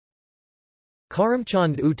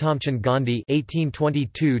Karamchand Uttamchand Gandhi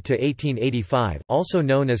 (1822–1885), also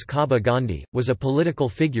known as Kaba Gandhi, was a political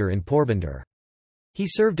figure in Porbandar. He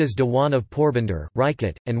served as Dewan of Porbandar,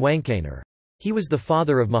 Raikot, and Wankaner. He was the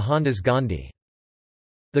father of Mohandas Gandhi.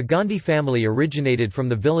 The Gandhi family originated from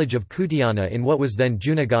the village of Kutiana in what was then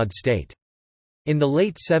Junagadh state. In the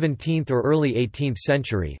late 17th or early 18th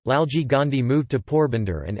century, Lalji Gandhi moved to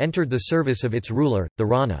Porbandar and entered the service of its ruler, the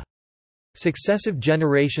Rana. Successive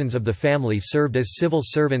generations of the family served as civil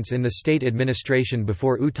servants in the state administration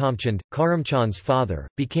before Uttamchand, Karamchand's father,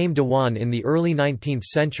 became Dewan in the early 19th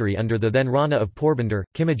century under the then Rana of Porbandar,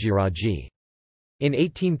 Kimajiraji. In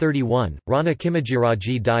 1831, Rana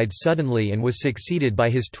Kimajiraji died suddenly and was succeeded by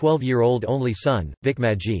his 12-year-old only son,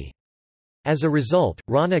 Vikmaji. As a result,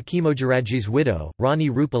 Rana Kimojiraji's widow, Rani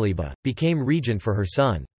Rupaliba, became regent for her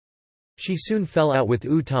son. She soon fell out with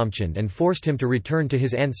Uttamchand and forced him to return to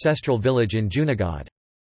his ancestral village in Junagadh.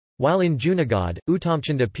 While in Junagadh,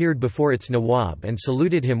 Uttamchand appeared before its Nawab and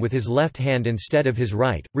saluted him with his left hand instead of his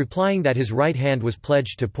right, replying that his right hand was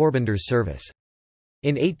pledged to Porbandar's service.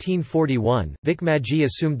 In 1841, Vikmaji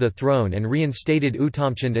assumed the throne and reinstated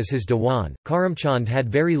Uttamchand as his Dewan. Karamchand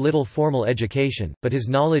had very little formal education, but his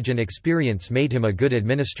knowledge and experience made him a good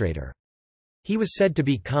administrator. He was said to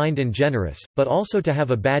be kind and generous, but also to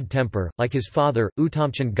have a bad temper. Like his father,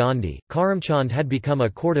 Uttamchand Gandhi, Karamchand had become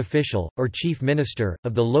a court official, or chief minister,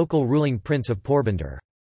 of the local ruling prince of Porbandar.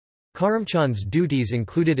 Karamchand's duties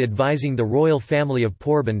included advising the royal family of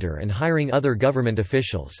Porbandar and hiring other government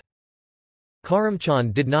officials.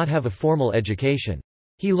 Karamchand did not have a formal education.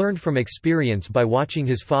 He learned from experience by watching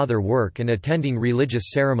his father work and attending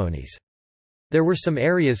religious ceremonies. There were some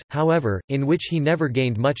areas, however, in which he never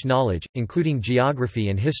gained much knowledge, including geography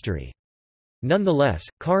and history. Nonetheless,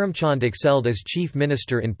 Karamchand excelled as chief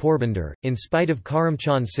minister in Porbandar. In spite of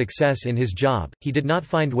Karamchand's success in his job, he did not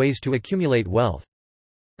find ways to accumulate wealth.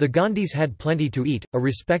 The Gandhis had plenty to eat, a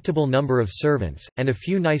respectable number of servants, and a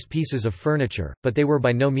few nice pieces of furniture, but they were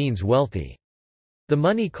by no means wealthy. The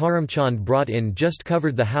money Karamchand brought in just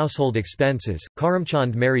covered the household expenses.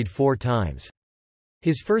 Karamchand married 4 times.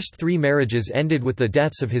 His first 3 marriages ended with the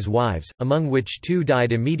deaths of his wives, among which 2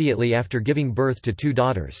 died immediately after giving birth to 2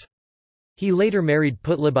 daughters. He later married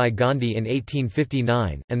Putlabai Gandhi in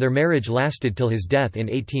 1859, and their marriage lasted till his death in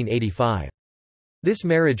 1885. This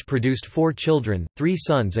marriage produced 4 children, 3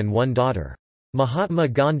 sons and 1 daughter. Mahatma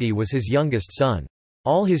Gandhi was his youngest son.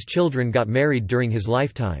 All his children got married during his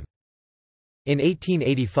lifetime. In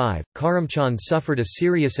 1885, Karamchand suffered a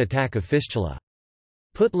serious attack of fistula.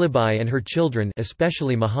 Putlabai and her children,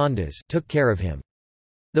 especially Mohandas, took care of him.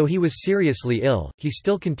 Though he was seriously ill, he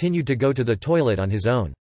still continued to go to the toilet on his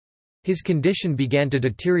own. His condition began to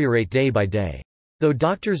deteriorate day by day. Though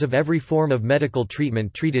doctors of every form of medical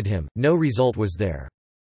treatment treated him, no result was there.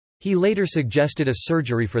 He later suggested a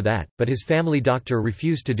surgery for that, but his family doctor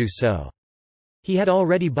refused to do so. He had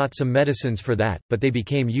already bought some medicines for that, but they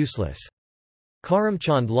became useless.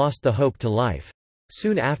 Karamchand lost the hope to life.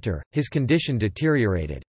 Soon after, his condition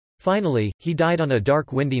deteriorated. Finally, he died on a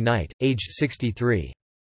dark windy night, aged 63.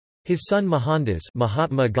 His son Mohandas,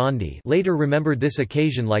 Mahatma Gandhi, later remembered this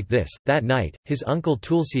occasion like this. That night, his uncle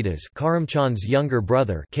Tulsidas, Karamchand's younger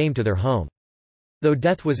brother, came to their home. Though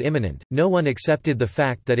death was imminent, no one accepted the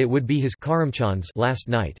fact that it would be his Karamchand's last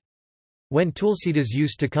night. When Tulsidas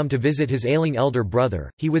used to come to visit his ailing elder brother,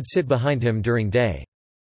 he would sit behind him during day.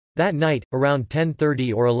 That night, around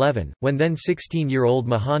 10:30 or 11, when then 16-year-old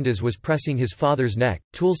Mohandas was pressing his father's neck,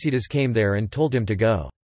 Tulsidas came there and told him to go.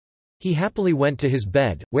 He happily went to his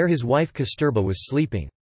bed, where his wife Kasturba was sleeping.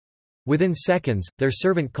 Within seconds, their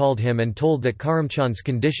servant called him and told that Karamchand's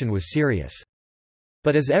condition was serious.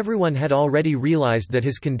 But as everyone had already realized that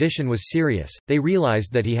his condition was serious, they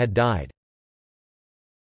realized that he had died.